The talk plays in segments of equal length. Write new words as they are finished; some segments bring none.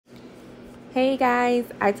Hey guys,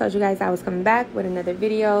 I told you guys I was coming back with another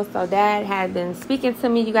video. So Dad had been speaking to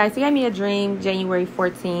me, you guys. He gave me a dream January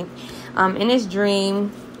 14th. In this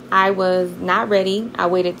dream, I was not ready. I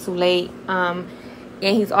waited too late. And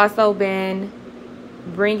he's also been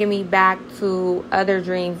bringing me back to other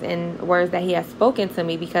dreams and words that he has spoken to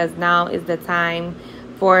me, because now is the time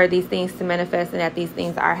for these things to manifest and that these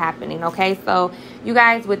things are happening. Okay, so you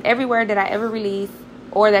guys, with every word that I ever release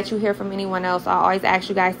or that you hear from anyone else, I always ask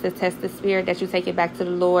you guys to test the spirit, that you take it back to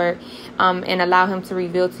the Lord and allow him to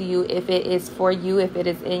reveal to you if it is for you, if it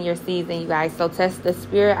is in your season, you guys. So test the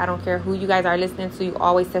spirit. I don't care who you guys are listening to. You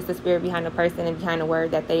always test the spirit behind the person and behind the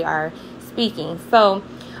word that they are speaking. So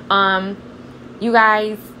you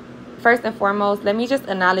guys, first and foremost, let me just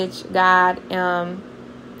acknowledge God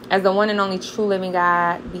as the one and only true living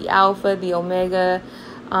God, the Alpha, the Omega,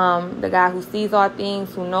 the God who sees all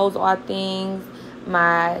things, who knows all things,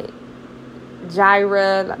 my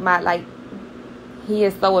Jireh, he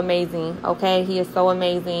is so amazing. Okay, he is so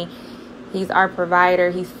amazing. He's our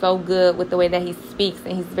provider. He's so good with the way that he speaks,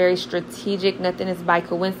 and he's very strategic. Nothing is by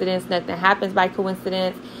coincidence. Nothing happens by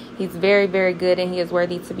coincidence. He's very, very good, and he is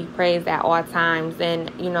worthy to be praised at all times.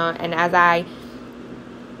 And and as I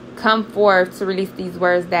come forth to release these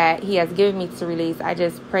words that he has given me to release, I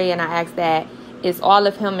just pray and I ask that it's all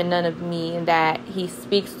of him and none of me, and that he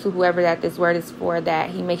speaks to whoever that this word is for, that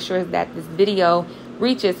he makes sure that this video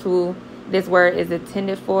reaches who this word is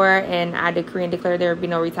intended for. And I decree and declare there will be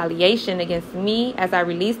no retaliation against me as I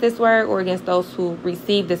release this word, or against those who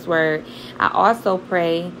receive this word. I also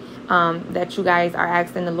pray that you guys are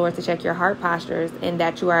asking the Lord to check your heart postures, and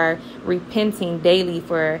that you are repenting daily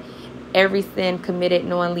for every sin committed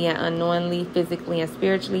knowingly and unknowingly, physically and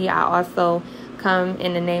spiritually. I also come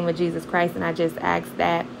in the name of Jesus Christ, and I just ask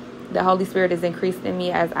that the Holy Spirit is increased in me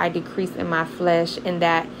as I decrease in my flesh, and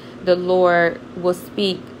that the Lord will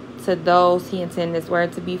speak to those he intended this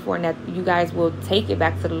word to be for, and that you guys will take it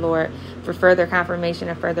back to the Lord for further confirmation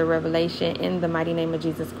and further revelation in the mighty name of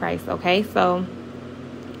Jesus Christ. Okay, so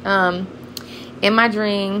in my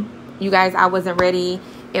dream, you guys, I wasn't ready.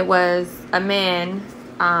 It was a man,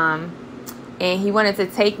 and he wanted to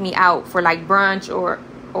take me out for like brunch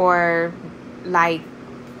or like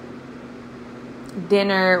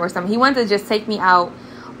dinner or something. He wanted to just take me out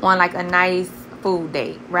on like a nice food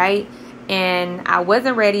date, right? And I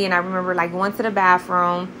wasn't ready, and I remember like going to the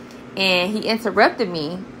bathroom, and he interrupted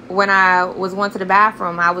me when I was going to the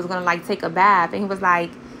bathroom. I was gonna like take a bath, and he was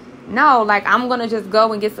like, no, like I'm gonna just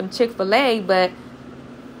go and get some Chick-fil-A.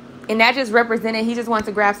 And that just represented he just wanted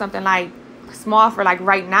to grab something like small for like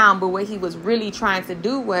right now. But what he was really trying to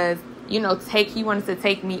do was, he wanted to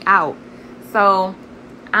take me out. So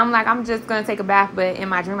I'm like, I'm just going to take a bath. But in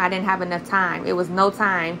my dream, I didn't have enough time. It was no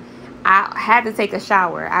time. I had to take a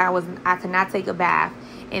shower. I could not take a bath.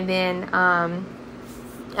 And then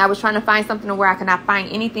I was trying to find something to wear. I could not find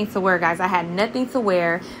anything to wear, guys. I had nothing to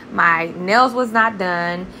wear. My nails was not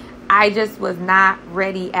done. I just was not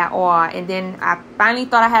ready at all. And then I finally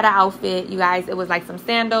thought I had an outfit, you guys. It was like some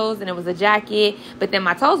sandals and it was a jacket. But then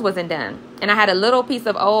my toes wasn't done. And I had a little piece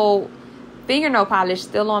of old fingernail polish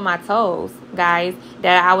still on my toes, guys,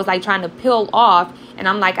 that I was like trying to peel off. And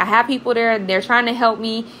I'm like, I have people there, and they're trying to help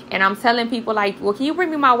me. And I'm telling people like, well, can you bring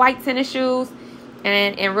me my white tennis shoes?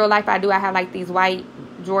 And in real life, I have like these white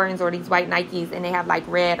Jordans or these white Nikes, and they have like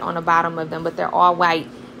red on the bottom of them, but they're all white.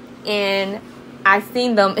 And I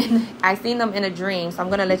seen them in a dream. So I'm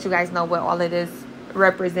going to let you guys know what all of this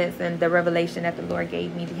represents and the revelation that the Lord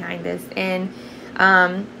gave me behind this. And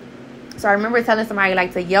so I remember telling somebody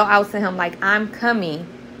like to yell out to him, like, I'm coming.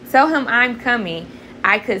 Tell him I'm coming.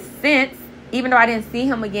 I could sense, even though I didn't see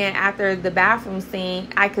him again after the bathroom scene,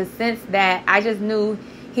 I could sense that I just knew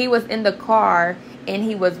he was in the car and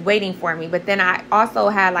he was waiting for me. But then I also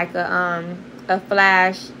had like a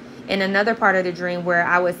flash in another part of the dream where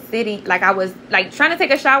I was sitting, like I was like trying to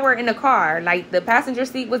take a shower in the car. Like the passenger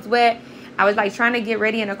seat was wet. I was like trying to get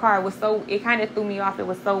ready in the car. It kind of threw me off. It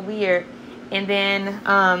was so weird. And then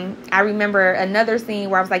I remember another scene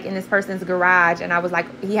where I was like in this person's garage, and I was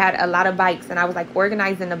like, he had a lot of bikes, and I was like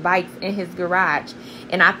organizing the bikes in his garage.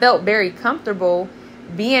 And I felt very comfortable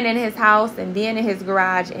being in his house and being in his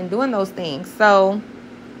garage and doing those things. So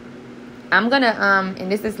I'm gonna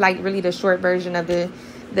and this is like really the short version of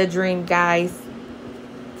the dream, guys,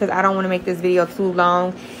 because I don't want to make this video too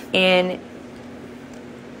long. And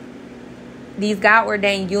these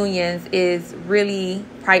God-ordained unions is really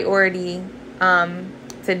priority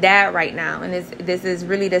to Dad right now. And this is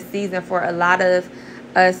really the season for a lot of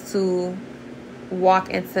us to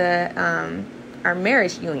walk into our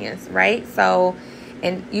marriage unions, right? So,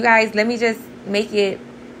 and you guys, let me just make it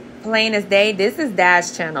plain as day, this is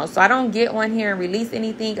Dad's channel. So I don't get on here and release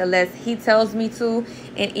anything unless he tells me to.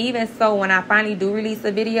 And even so, when I finally do release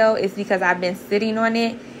a video, it's because I've been sitting on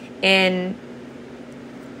it. And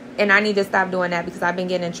I need to stop doing that because I've been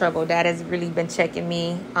getting in trouble. Dad has really been checking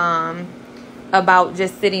me about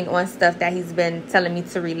just sitting on stuff that he's been telling me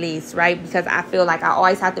to release, right? Because I feel like I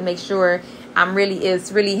always have to make sure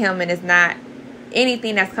it's really him and it's not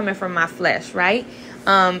anything that's coming from my flesh, right?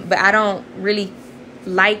 But I don't really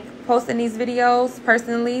like posting these videos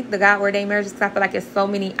personally, the God ordained marriages, because I feel like it's so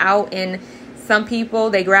many out, and some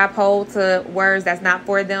people, they grab hold to words that's not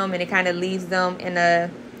for them, and it kind of leaves them in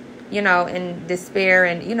in despair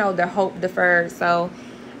and, their hope deferred. So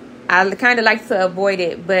I kind of like to avoid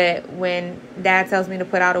it, but when Dad tells me to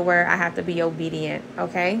put out a word, I have to be obedient,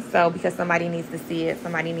 okay? So because somebody needs to see it,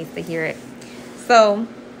 somebody needs to hear it. So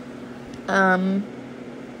I'm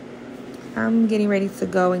getting ready to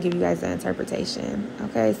go and give you guys the interpretation.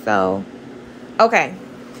 Okay, so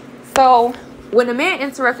when the man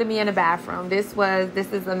interrupted me in the bathroom, this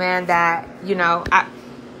is a man that,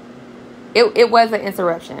 it was an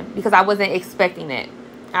interruption because I wasn't expecting it.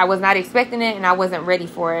 I was not expecting it and I wasn't ready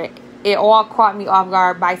for it. It all caught me off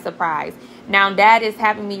guard by surprise. Now, Dad is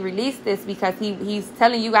having me release this because he's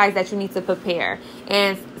telling you guys that you need to prepare.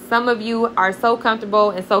 And some of you are so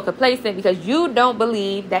comfortable and so complacent because you don't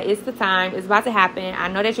believe that it's the time, it's about to happen. I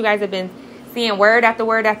know that you guys have been seeing word after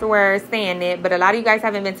word after word saying it, but a lot of you guys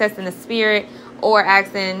haven't been testing the spirit or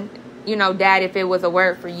asking, Dad, if it was a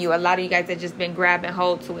word for you. A lot of you guys have just been grabbing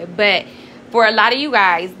hold to it. But for a lot of you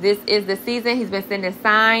guys, this is the season. He's been sending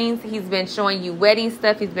signs. He's been showing you wedding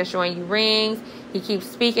stuff. He's been showing you rings. He keeps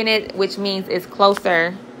speaking it, which means it's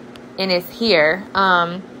closer and it's here.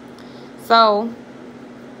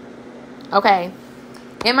 Okay.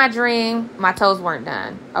 In my dream, my toes weren't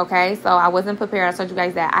done. Okay. So I wasn't prepared. I told you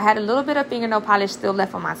guys that. I had a little bit of fingernail polish still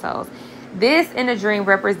left on my toes. This in the dream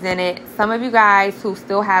represented some of you guys who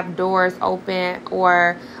still have doors open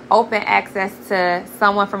or open access to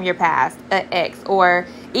someone from your past, an ex, or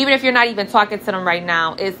even if you're not even talking to them right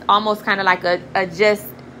now, it's almost kind of like a just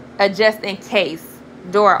in case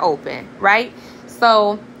door open, right?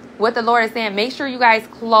 So what the Lord is saying, make sure you guys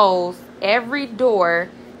close every door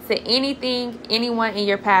to anyone in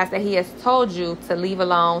your past that he has told you to leave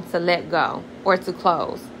alone, to let go, or to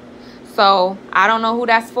close. So I don't know who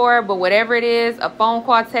that's for, but whatever it is, a phone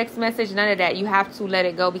call, text message, none of that. You have to let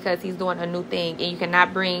it go because he's doing a new thing and you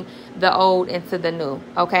cannot bring the old into the new.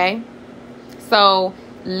 Okay. So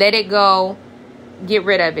let it go. Get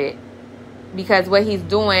rid of it because what he's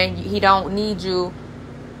doing, he don't need you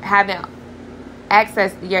having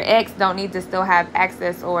access. Your ex don't need to still have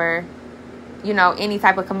access or, any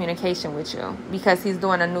type of communication with you because he's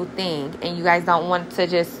doing a new thing and you guys don't want to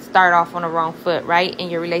just start off on the wrong foot, right,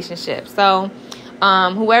 in your relationship. So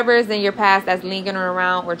whoever is in your past that's lingering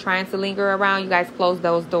around or trying to linger around, you guys close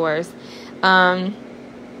those doors.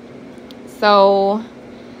 So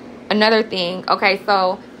another thing, okay,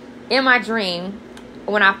 so in my dream,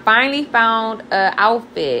 when I finally found an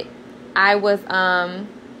outfit, I was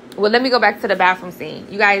well, let me go back to the bathroom scene.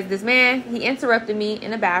 You guys, this man, he interrupted me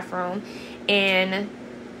in the bathroom and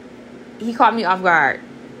he caught me off guard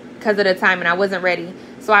because of the time and I wasn't ready.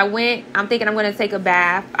 So I'm thinking I'm going to take a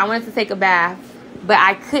bath. I wanted to take a bath, but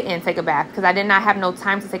I couldn't take a bath because I did not have no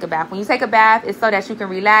time to take a bath. When you take a bath, it's so that you can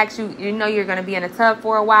relax. You know you're going to be in a tub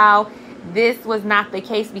for a while. This was not the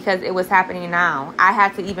case because it was happening now. I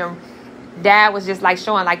had to Dad was just like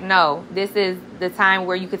showing like, no, this is the time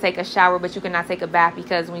where you could take a shower, but you cannot take a bath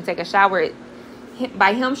because when you take a shower,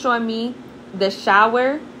 by him showing me the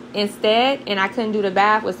shower instead, and I couldn't do the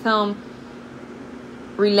bath, was him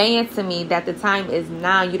relaying to me that the time is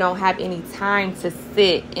now. You don't have any time to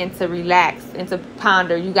sit and to relax and to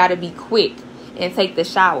ponder. You got to be quick and take the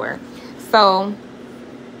shower. So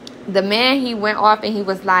the man, he went off and he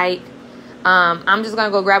was like, I'm just going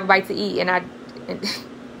to go grab a bite to eat. And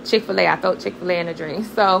Chick-fil-A, I felt Chick-fil-A in a dream.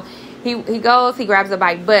 So he goes, he grabs a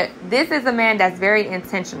bite. But this is a man that's very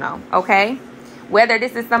intentional, okay? Whether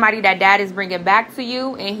this is somebody that Dad is bringing back to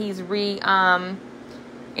you and he's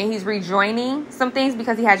rejoining some things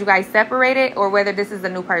because he has you guys separated, or whether this is a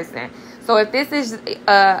new person. So if this is an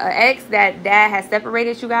ex that Dad has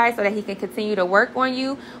separated you guys so that he can continue to work on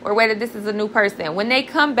you, or whether this is a new person, when they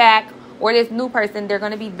come back, or this new person, they're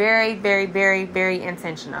going to be very, very, very, very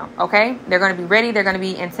intentional. Okay. They're going to be ready. They're going to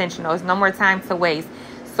be intentional. There's no more time to waste.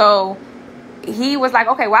 So he was like,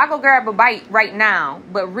 okay, well, I'll go grab a bite right now.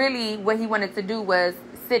 But really what he wanted to do was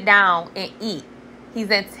sit down and eat.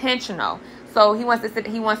 He's intentional. So he wants to sit,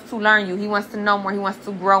 he wants to learn you. He wants to know more. He wants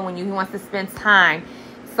to grow in you. He wants to spend time.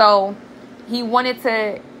 So he's going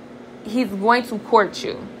to court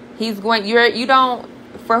you. He's going, you don't,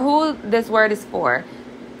 for who this word is for,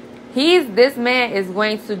 this man is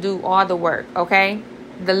going to do all the work, okay?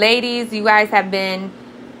 The ladies, you guys have been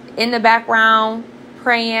in the background,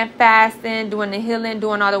 praying, fasting, doing the healing,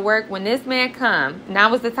 doing all the work. When this man comes,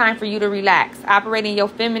 now is the time for you to relax, operate in your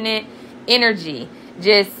feminine energy.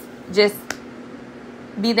 Just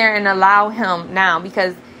be there and allow him now,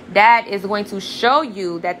 because Dad is going to show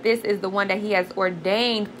you that this is the one that he has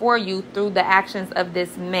ordained for you through the actions of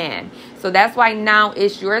this man. So that's why now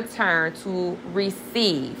it's your turn to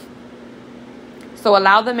receive. So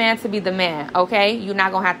allow the man to be the man, okay? You're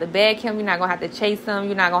not going to have to beg him. You're not going to have to chase him.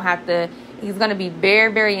 You're not going to have to. He's going to be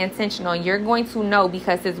very, very intentional. You're going to know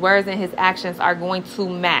because his words and his actions are going to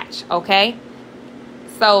match, okay?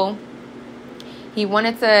 So he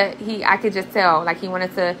wanted to, I could just tell, like he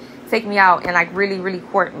wanted to take me out and like really, really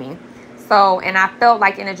court me. So, and I felt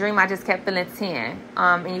like in a dream, I just kept feeling 10.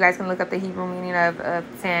 And you guys can look up the Hebrew meaning of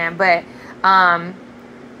 10. But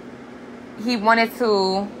he wanted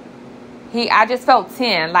to, I just felt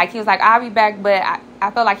 10. Like he was like, I'll be back, but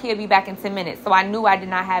I felt like he'll be back in 10 minutes. So I knew I did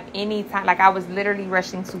not have any time. Like I was literally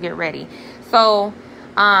rushing to get ready. So,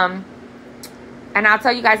 and I'll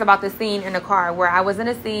tell you guys about the scene in the car where I was in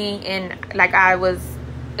a scene and like it was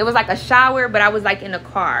like a shower, but I was like in a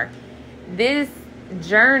car. This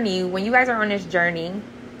journey, when you guys are on this journey,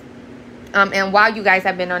 and while you guys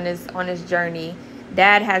have been on this journey,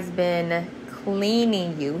 Dad has been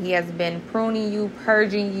cleaning you. He has been pruning you,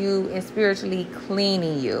 purging you, and spiritually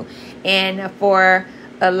cleaning you. And for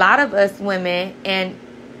a lot of us women, and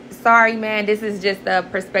sorry man, this is just the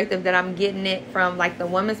perspective that I'm getting it from, like the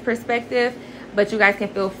woman's perspective, but you guys can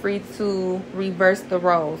feel free to reverse the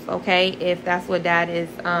roles, okay, if that's what Dad is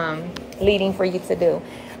leading for you to do.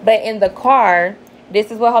 But in the car, this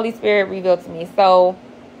is what Holy Spirit revealed to me. So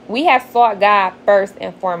we have sought God first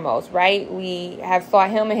and foremost, right? We have sought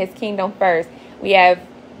him and his kingdom first. Dad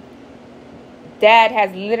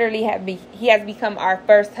has literally he has become our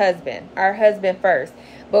first husband, our husband first.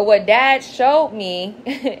 But what Dad showed me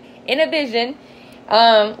in a vision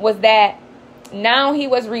was that now he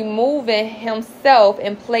was removing himself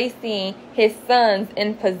and placing his sons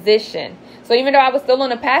in position. So even though I was still on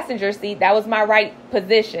the passenger seat, that was my right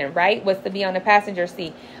position, right? Was to be on the passenger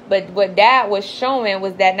seat. But what Dad was showing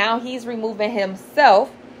was that now he's removing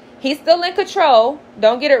himself. He's still in control.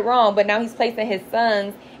 Don't get it wrong. But now he's placing his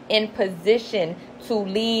sons in position to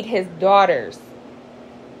lead his daughters.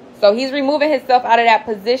 So he's removing himself out of that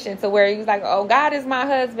position to where he was like, oh, God is my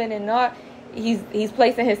husband, and not. He's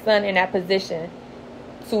placing his son in that position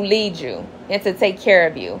to lead you and to take care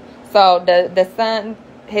of you. So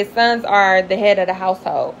his sons are the head of the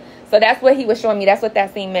household. So that's what he was showing me. That's what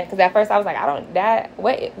that scene meant. Because at first I was like,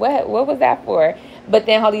 what was that for? But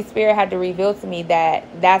then Holy Spirit had to reveal to me that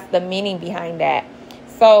that's the meaning behind that.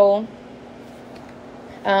 So,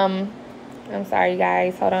 I'm sorry,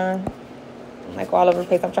 guys. Hold on. I'm like all over the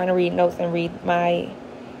place. I'm trying to read notes and read my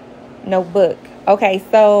notebook. Okay,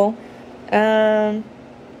 so, let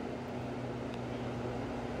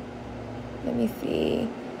me see.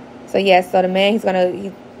 So yes, so the man, he's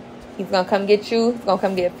gonna come get you. He's gonna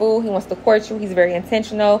come get food. He wants to court you. He's very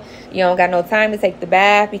intentional. You don't got no time to take the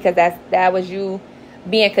bath because that was you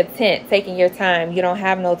being content, taking your time. You don't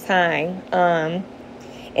have no time.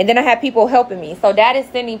 And then I have people helping me. So Dad is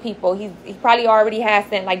sending people. He probably already has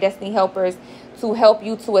sent like destiny helpers to help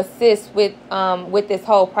you, to assist with this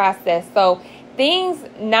whole process. So things,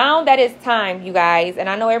 now that it's time, you guys, and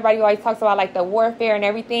I know everybody always talks about like the warfare and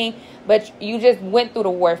everything, but you just went through the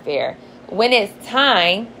warfare. When it's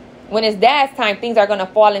time, when it's Dad's time, things are going to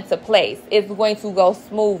fall into place. It's going to go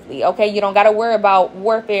smoothly, okay? You don't got to worry about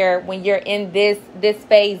warfare when you're in this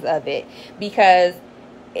phase of it, because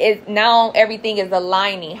now everything is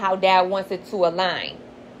aligning how Dad wants it to align.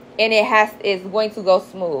 And it's going to go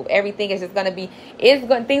smooth. Everything is just going to be,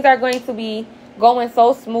 things are going to be going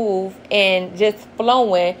so smooth and just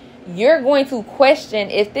flowing. You're going to question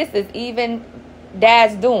if this is even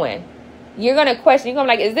Dad's doing. You're going to question. You're going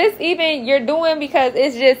to be like, is this even you're doing? Because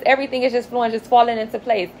it's just, everything is just flowing, just falling into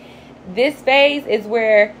place. This phase is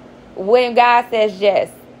where, when God says yes,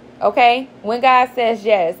 okay? When God says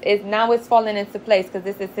yes, it's falling into place because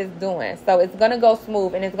this is his doing. So it's going to go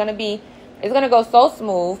smooth, and it's going to go so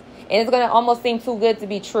smooth, and it's going to almost seem too good to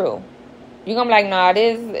be true. You're going to be like, nah,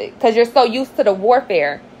 this, because you're so used to the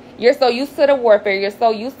warfare. You're so used to the warfare. You're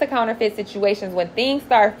so used to counterfeit situations. When things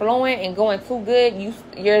start flowing and going too good,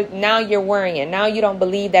 you're worrying. Now you don't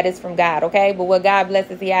believe that it's from God, okay? But what God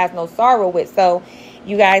blesses, he has no sorrow with. So,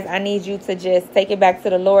 you guys, I need you to just take it back to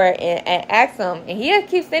the Lord and ask him. And he'll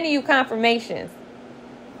keep sending you confirmations.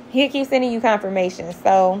 He'll keep sending you confirmations.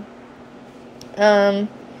 So,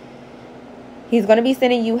 He's going to be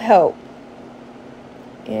sending you help.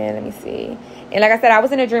 And let me see. And like I said, I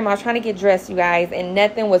was in a dream. I was trying to get dressed, you guys, and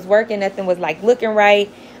nothing was working. Nothing was like looking right.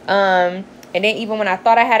 And then even when I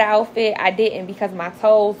thought I had an outfit, I didn't, because my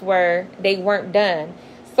toes they weren't done.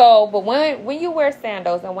 So, but when you wear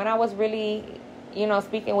sandals, and when I was really,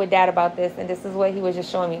 speaking with Dad about this, and this is what he was just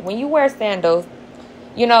showing me. When you wear sandals,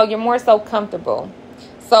 you're more so comfortable.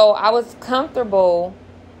 So I was comfortable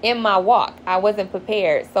in my walk. I wasn't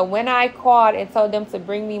prepared. So when I called and told them to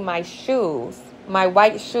bring me my shoes, my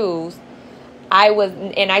white shoes,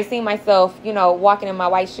 I see myself, walking in my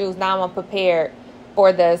white shoes. Now I'm prepared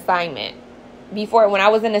for the assignment. Before, when I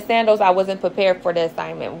was in the sandals, I wasn't prepared for the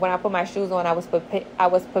assignment. When I put my shoes on, I was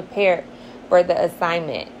prepared for the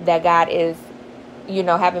assignment that God is,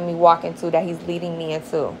 having me walk into, that he's leading me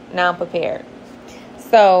into. Now I'm prepared.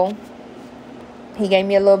 So he gave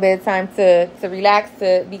me a little bit of time to relax,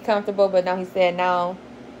 to be comfortable. But now he said, now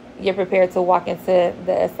you're prepared to walk into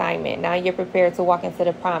the assignment. Now you're prepared to walk into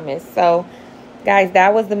the promise. So, guys,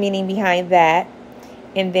 that was the meaning behind that.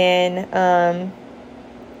 And then,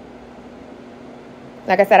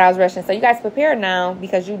 like I said, I was rushing. So you guys prepare now,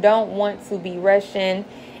 because you don't want to be rushing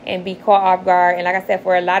and be caught off guard. And like I said,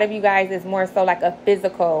 for a lot of you guys, it's more so like a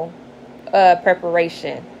physical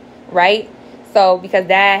preparation, right? So because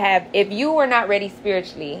if you were not ready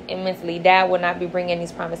spiritually and mentally, Dad would not be bringing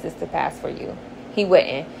these promises to pass for you. He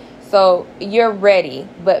wouldn't. So you're ready.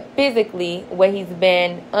 But physically, what he's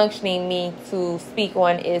been unctioning me to speak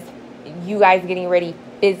on is you guys getting ready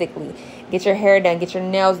physically. Get your hair done. Get your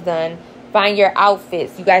nails done. Find your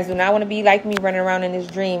outfits. You guys do not want to be like me, running around in this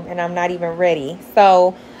dream and I'm not even ready.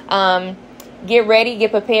 So get ready.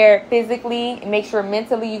 Get prepared physically. Make sure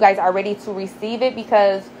mentally you guys are ready to receive it,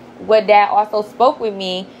 because what Dad also spoke with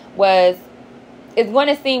me was, it's going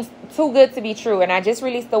to seem too good to be true. And I just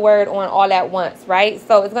released the word on all at once, right?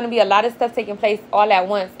 So it's going to be a lot of stuff taking place all at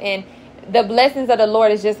once. And the blessings of the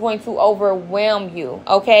Lord is just going to overwhelm you.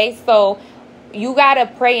 Okay. So you got to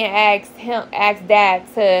pray and ask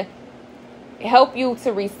Dad to help you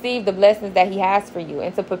to receive the blessings that he has for you,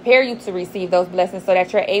 and to prepare you to receive those blessings, so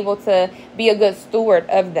that you're able to be a good steward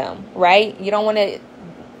of them, right? You don't want to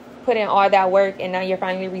put in all that work and now you're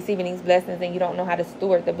finally receiving these blessings and you don't know how to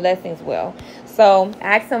steward the blessings well. So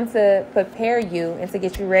ask him to prepare you and to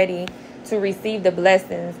get you ready to receive the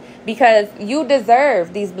blessings, because you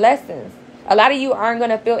deserve these blessings. A lot of you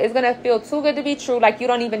it's going to feel too good to be true, like you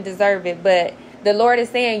don't even deserve it. But the Lord is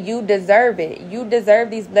saying you deserve it. You deserve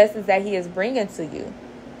these blessings that he is bringing to you,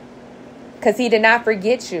 because he did not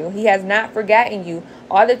forget you. He has not forgotten you.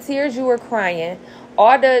 All the tears you were crying,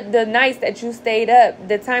 all the nights that you stayed up,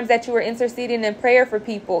 the times that you were interceding in prayer for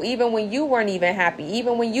people, even when you weren't even happy,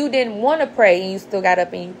 even when you didn't want to pray and you still got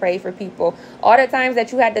up and you prayed for people, all the times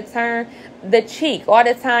that you had to turn the cheek, all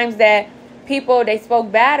the times that people, they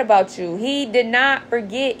spoke bad about you. He did not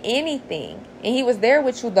forget anything, and he was there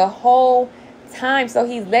with you the whole time. So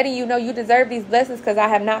he's letting you know you deserve these blessings, because I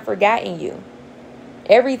have not forgotten you.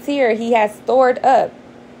 Every tear he has stored up.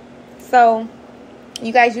 So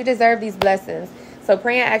you guys, you deserve these blessings. So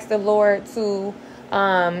pray and ask the Lord to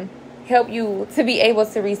help you to be able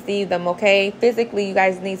to receive them, okay? Physically, you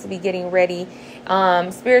guys need to be getting ready.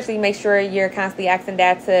 Spiritually, make sure you're constantly asking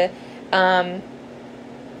Dad to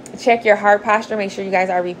check your heart posture. Make sure you guys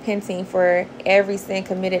are repenting for every sin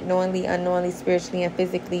committed knowingly, unknowingly, spiritually, and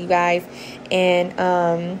physically, you guys.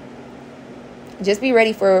 And just be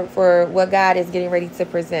ready for what God is getting ready to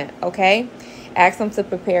present, okay? Ask him to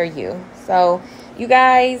prepare you. So, you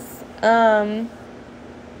guys,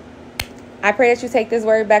 I pray that you take this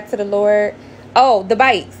word back to the Lord. Oh, the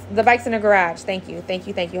bikes in the garage. Thank you,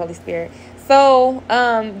 Holy Spirit. So,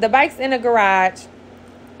 the bikes in the garage,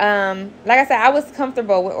 like I said, I was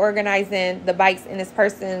comfortable with organizing the bikes in this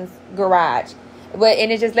person's garage,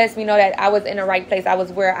 and it just lets me know that I was in the right place. I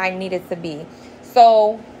was where I needed to be.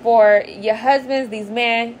 So for your husbands, these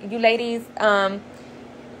men, you ladies,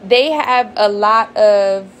 they have a lot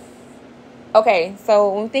of, okay, so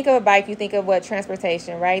when you think of a bike, you think of what?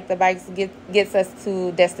 Transportation, right? The bikes gets us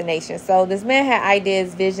to destination. So this man had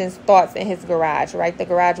ideas, visions, thoughts in his garage, right? The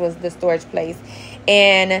garage was the storage place.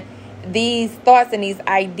 And these thoughts and these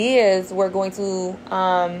ideas are going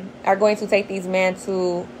to take these men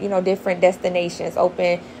to, different destinations,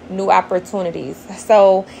 open new opportunities.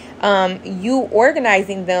 So you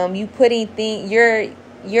organizing them, you putting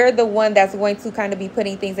you're the one that's going to kind of be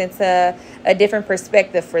putting things into a different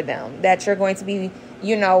perspective for them, that you're going to be,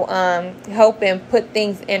 helping put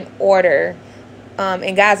things in order.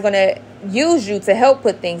 And God's going to use you to help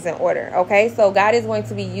put things in order. Okay. So God is going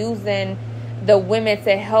to be using the women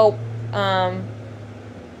to help,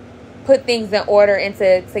 put put things in order and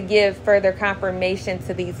to give further confirmation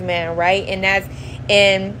to these men, right?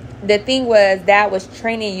 And the thing was, Dad was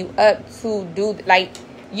training you up to do, like,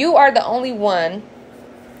 you are the only one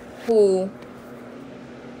who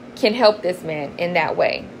can help this man in that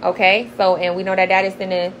way, okay? So, and we know that Dad is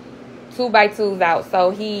sending 2x2s out. So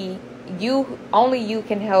only you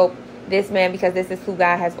can help this man, because this is who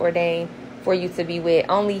God has ordained for you to be with.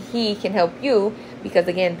 Only he can help you, because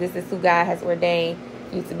again, this is who God has ordained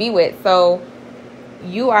you to be with. So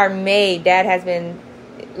you are made. Dad has been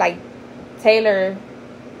like tailor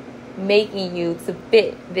making you to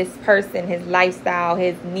fit this person, his lifestyle,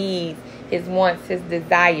 his needs, his wants, his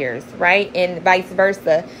desires, right? And vice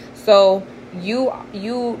versa. So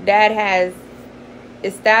Dad has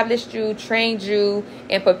established you, trained you,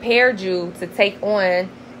 and prepared you to take on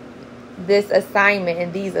this assignment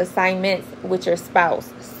and these assignments with your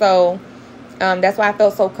spouse. So that's why I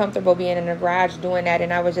felt so comfortable being in the garage doing that.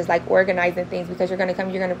 And I was just like organizing things, because you're going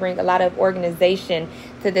to bring a lot of organization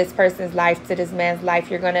to this person's life, to this man's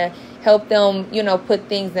life. You're going to help them, put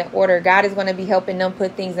things in order. God is going to be helping them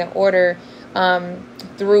put things in order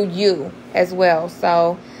through you as well.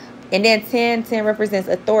 So, and then 10 represents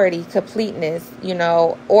authority, completeness,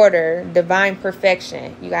 order, divine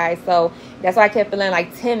perfection, you guys. So that's why I kept feeling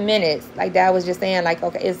like 10 minutes, like Dad was just saying, like,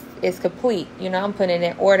 okay, it's complete. I'm putting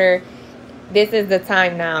it in order. This is the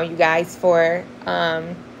time now, you guys, for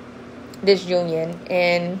this union.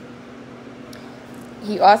 And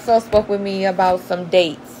he also spoke with me about some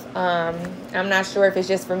dates. I'm not sure if it's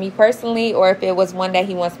just for me personally or if it was one that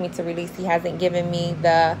he wants me to release. He hasn't given me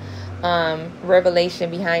the revelation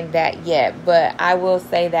behind that yet, but I will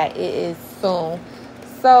say that it is soon.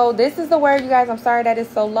 So this is the word, you guys. I'm sorry that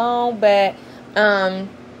it's so long, but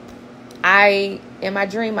in my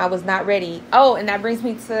dream, I was not ready. Oh, and that brings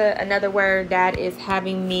me to another word that is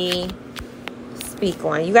having me speak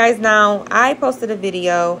on. You guys know I posted a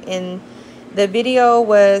video, and the video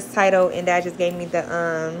was titled, and Dad just gave me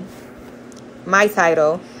the my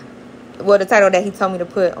title. Well, the title that he told me to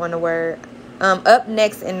put on the word. Up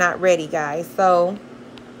next and not ready, guys. So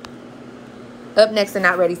up next and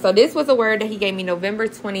not ready. So this was a word that he gave me November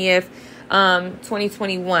 20th,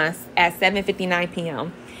 2021 at 7:59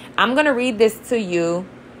 p.m. I'm going to read this to you,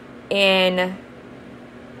 and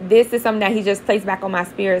this is something that he just placed back on my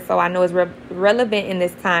spirit, so I know it's relevant in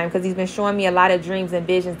this time, because he's been showing me a lot of dreams and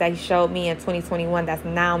visions that he showed me in 2021 that's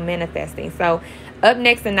now manifesting. So up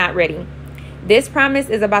next and not ready. This promise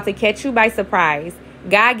is about to catch you by surprise.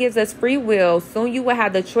 God gives us free will. Soon you will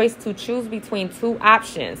have the choice to choose between two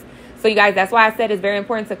options. So you guys, that's why I said it's very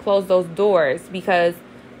important to close those doors, because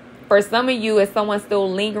for some of you, it's someone still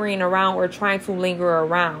lingering around or trying to linger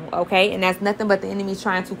around, okay? And that's nothing but the enemy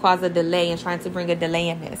trying to cause a delay and trying to bring a delay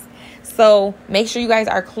in this. So make sure you guys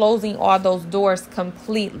are closing all those doors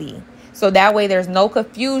completely. So that way there's no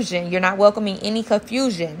confusion. You're not welcoming any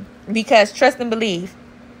confusion, because trust and believe,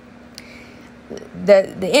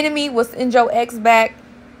 the enemy will send your ex back,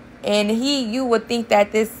 and you would think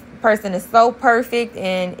that this person is so perfect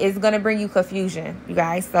and is going to bring you confusion, you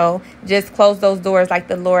guys. So just close those doors like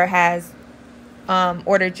the Lord has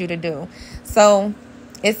ordered you to do. So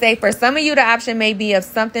it say, for some of you, the option may be of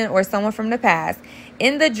something or someone from the past.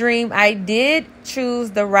 In the dream, I did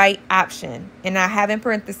choose the right option, and I have in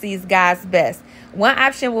parentheses God's best. One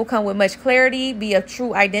option will come with much clarity, be of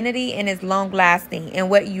true identity, and is long lasting and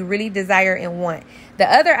what you really desire and want.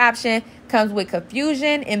 The other option comes with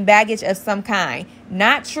confusion and baggage of some kind,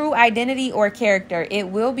 not true identity or character. It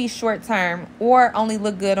will be short term or only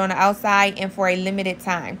look good on the outside and for a limited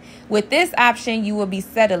time. With this option, you will be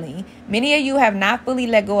settling. Many of you have not fully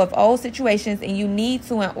let go of old situations, and you need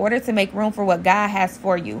to in order to make room for what God has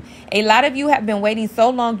for you. A lot of you have been waiting so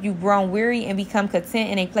long you've grown weary and become content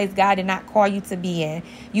in a place God did not call you to be in.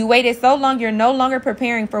 You waited so long you're no longer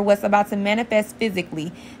preparing for what's about to manifest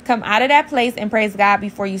physically. Come out of that place and praise God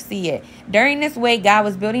before you see it. During this wait, God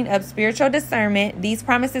was building up spiritual discernment. These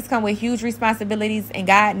promises come with huge responsibilities, and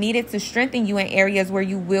God needed to strengthen you in areas where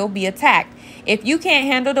you will be attacked. If you can't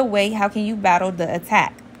handle the wait, how can you battle the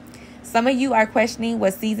attack? Some of you are questioning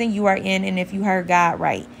what season you are in and if you heard God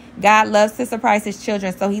right. God loves to surprise his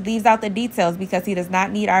children, so he leaves out the details because he does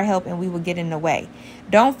not need our help and we will get in the way.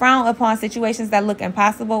 Don't frown upon situations that look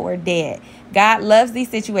impossible or dead. God loves these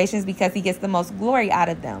situations because he gets the most glory out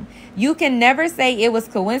of them. You can never say it was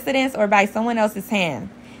coincidence or by someone else's hand.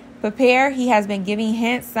 Prepare. He has been giving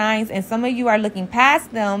hints, signs, and some of you are looking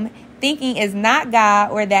past them, thinking it's not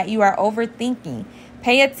God or that you are overthinking.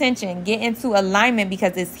 Pay attention. Get into alignment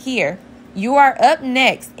because it's here. You are up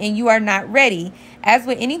next and you are not ready. As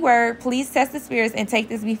with any word, please test the spirits and take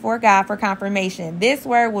this before God for confirmation. This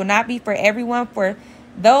word will not be for everyone, for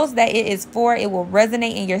Those that it is for, it will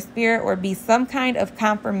resonate in your spirit or be some kind of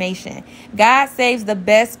confirmation. God saves the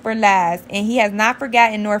best for last, and he has not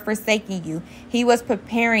forgotten nor forsaken you. He was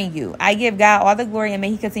preparing you. I give God all the glory, and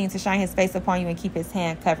may he continue to shine his face upon you and keep his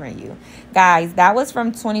hand covering you. Guys, that was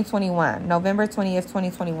from 2021, November 20th,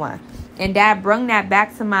 2021. And Dad brought that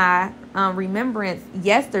back to my remembrance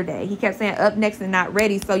yesterday. He kept saying up next and not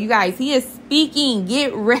ready. So you guys, he is speaking.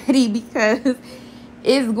 Get ready, because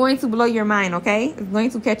it's going to blow your mind, okay? It's going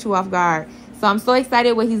to catch you off guard. So I'm so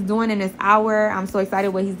excited what he's doing in this hour. I'm so excited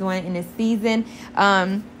what he's doing in this season.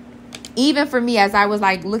 Even for me, as I was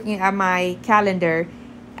like looking at my calendar,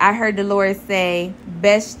 I heard the Lord say,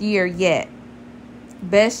 best year yet.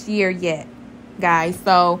 Best year yet, guys.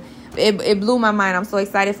 So it blew my mind. I'm so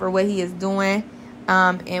excited for what he is doing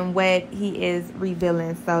and what he is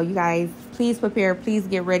revealing. So you guys, please prepare. Please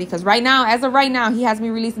get ready. Because right now, as of right now, he has me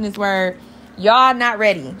releasing this word. Y'all not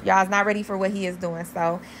ready. Y'all's not ready for what he is doing.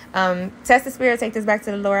 So test the spirit. Take this back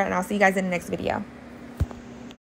to the Lord. And I'll see you guys in the next video.